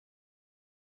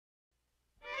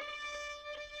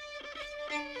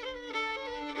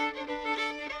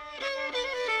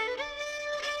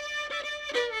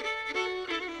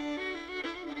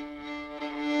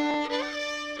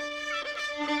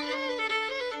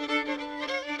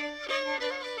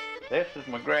This is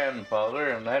my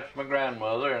grandfather, and that's my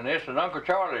grandmother, and this is Uncle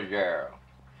Charlie Gerald.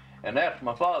 And that's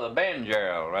my father, Ben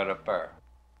Gerald, right up there.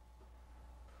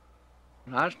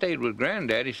 I stayed with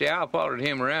Granddaddy. See, I followed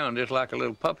him around just like a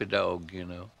little puppy dog, you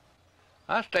know.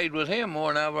 I stayed with him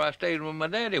more than ever I stayed with my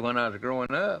daddy when I was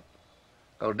growing up.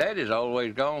 'Cause Daddy's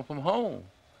always gone from home.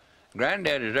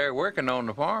 Granddaddy's there working on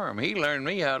the farm. He learned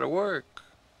me how to work.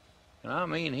 And I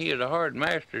mean, he is a hard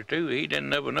master, too. He didn't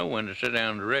never know when to sit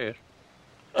down to rest.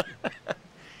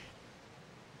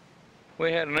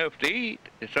 We had enough to eat,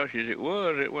 as such as it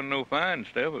wasn't no fine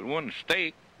stuff. It wasn't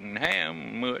steak and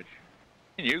ham much.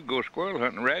 And you could go squirrel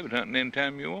hunting, rabbit hunting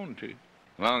anytime you wanted to.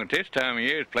 Along at this time of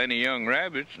year, there's plenty of young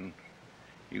rabbits, and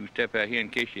you can step out here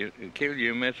and kill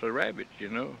you a mess of rabbits, you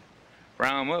know. Fry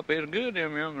them up, it's good,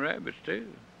 them young rabbits,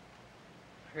 too.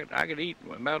 I could eat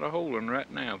about a whole one right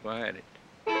now if I had it.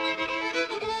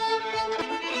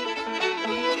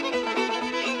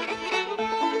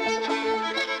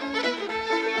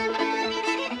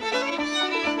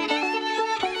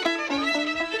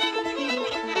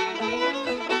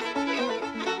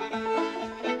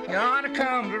 Yonder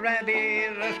comes a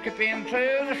rabbit, skipping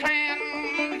through the sand.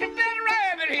 If that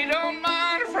rabbit, he don't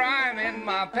mind to fry him in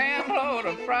my pan, Lord,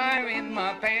 to fry him in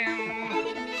my pan.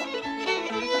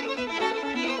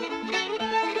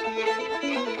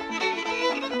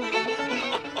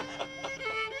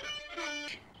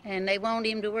 And they wanted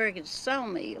him to work at the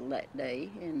sawmill that day,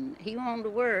 and he wanted to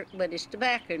work, but his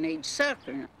tobacco needs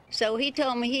suckering. So he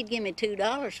told me he'd give me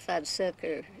 $2 if I'd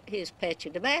sucker his patch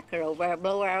of tobacco over there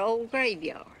below our old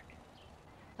graveyard.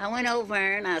 I went over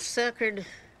there and I suckered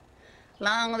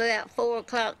long about 4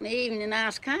 o'clock in the evening, and I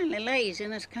was kindly lazy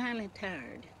and I was kindly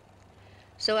tired.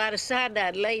 So I decided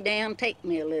I'd lay down, take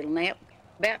me a little nap.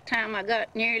 About the time I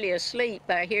got nearly asleep,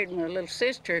 I heard my little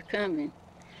sister coming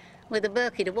with a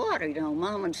bucket of water. You know,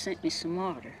 Mom had sent me some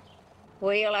water.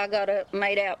 Well, I got up and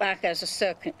made out like I was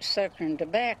suckering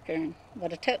tobacco,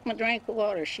 but I took my drink of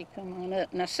water. She come on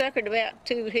up, and I suckered about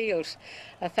 2 hills.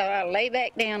 I thought I'll lay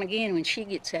back down again when she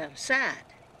gets out of sight.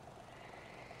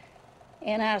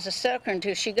 And I was a suckering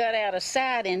until she got out of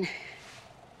sight, and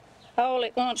all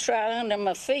at once right under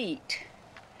my feet,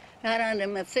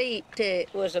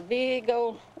 was a big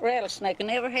old rattlesnake. I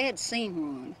never had seen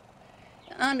one.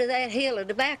 Under that hill of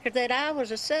tobacco that I was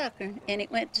a suckering, and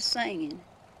it went to singing.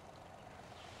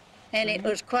 And it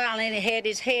was quiet, and it had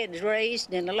his head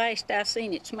raised, and the last I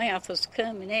seen, its mouth was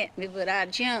coming at me, but I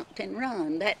jumped and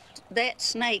run. That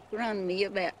snake run me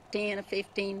about 10 or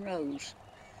 15 rows.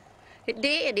 It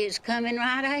did. It was coming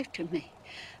right after me.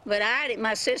 But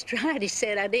my sister Heidi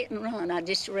said I didn't run. I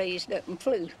just raised up and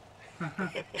flew.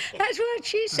 That's what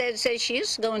she said. Said she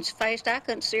was going so fast I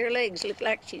couldn't see her legs. Looked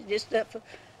like she's just up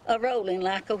rolling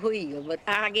like a wheel. But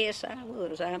I guess I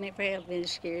was. I never have been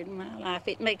scared in my life.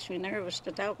 It makes me nervous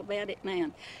to talk about it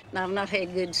now. And I've not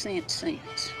had good sense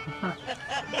since.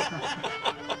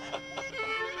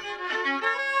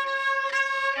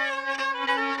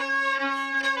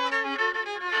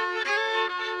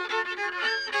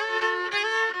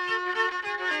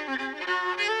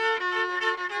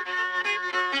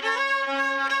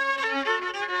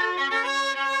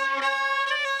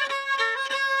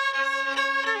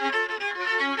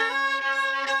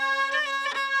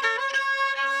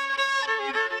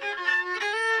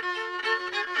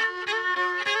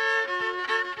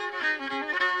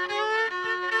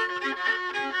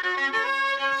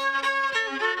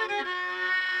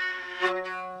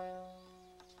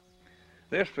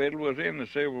 This fiddle was in the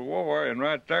Civil War, and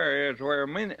right there is where a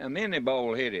mini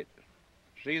ball hit it.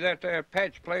 See that there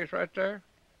patch place right there?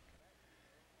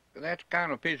 That's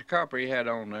kind of a piece of copper he had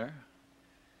on there.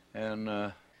 And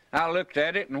I looked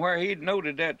at it, and where he'd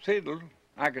noted that fiddle,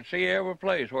 I could see every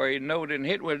place where he'd noted, and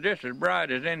it was just as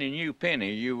bright as any new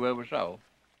penny you ever saw.